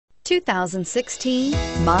2016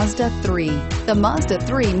 Mazda 3. The Mazda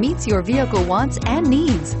 3 meets your vehicle wants and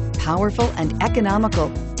needs. Powerful and economical,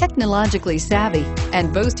 technologically savvy,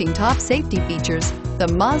 and boasting top safety features, the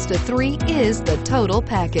Mazda 3 is the total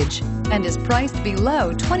package and is priced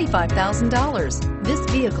below $25,000. This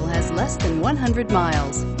vehicle has less than 100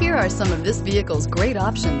 miles. Here are some of this vehicle's great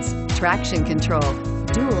options: traction control,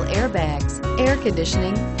 dual airbags, air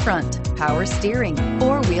conditioning, front, power steering,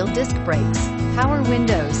 four-wheel disc brakes, power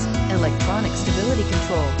windows, electronic stability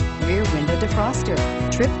control, rear window defroster,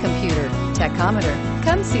 trip computer, tachometer.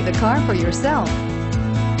 Come see the car for yourself.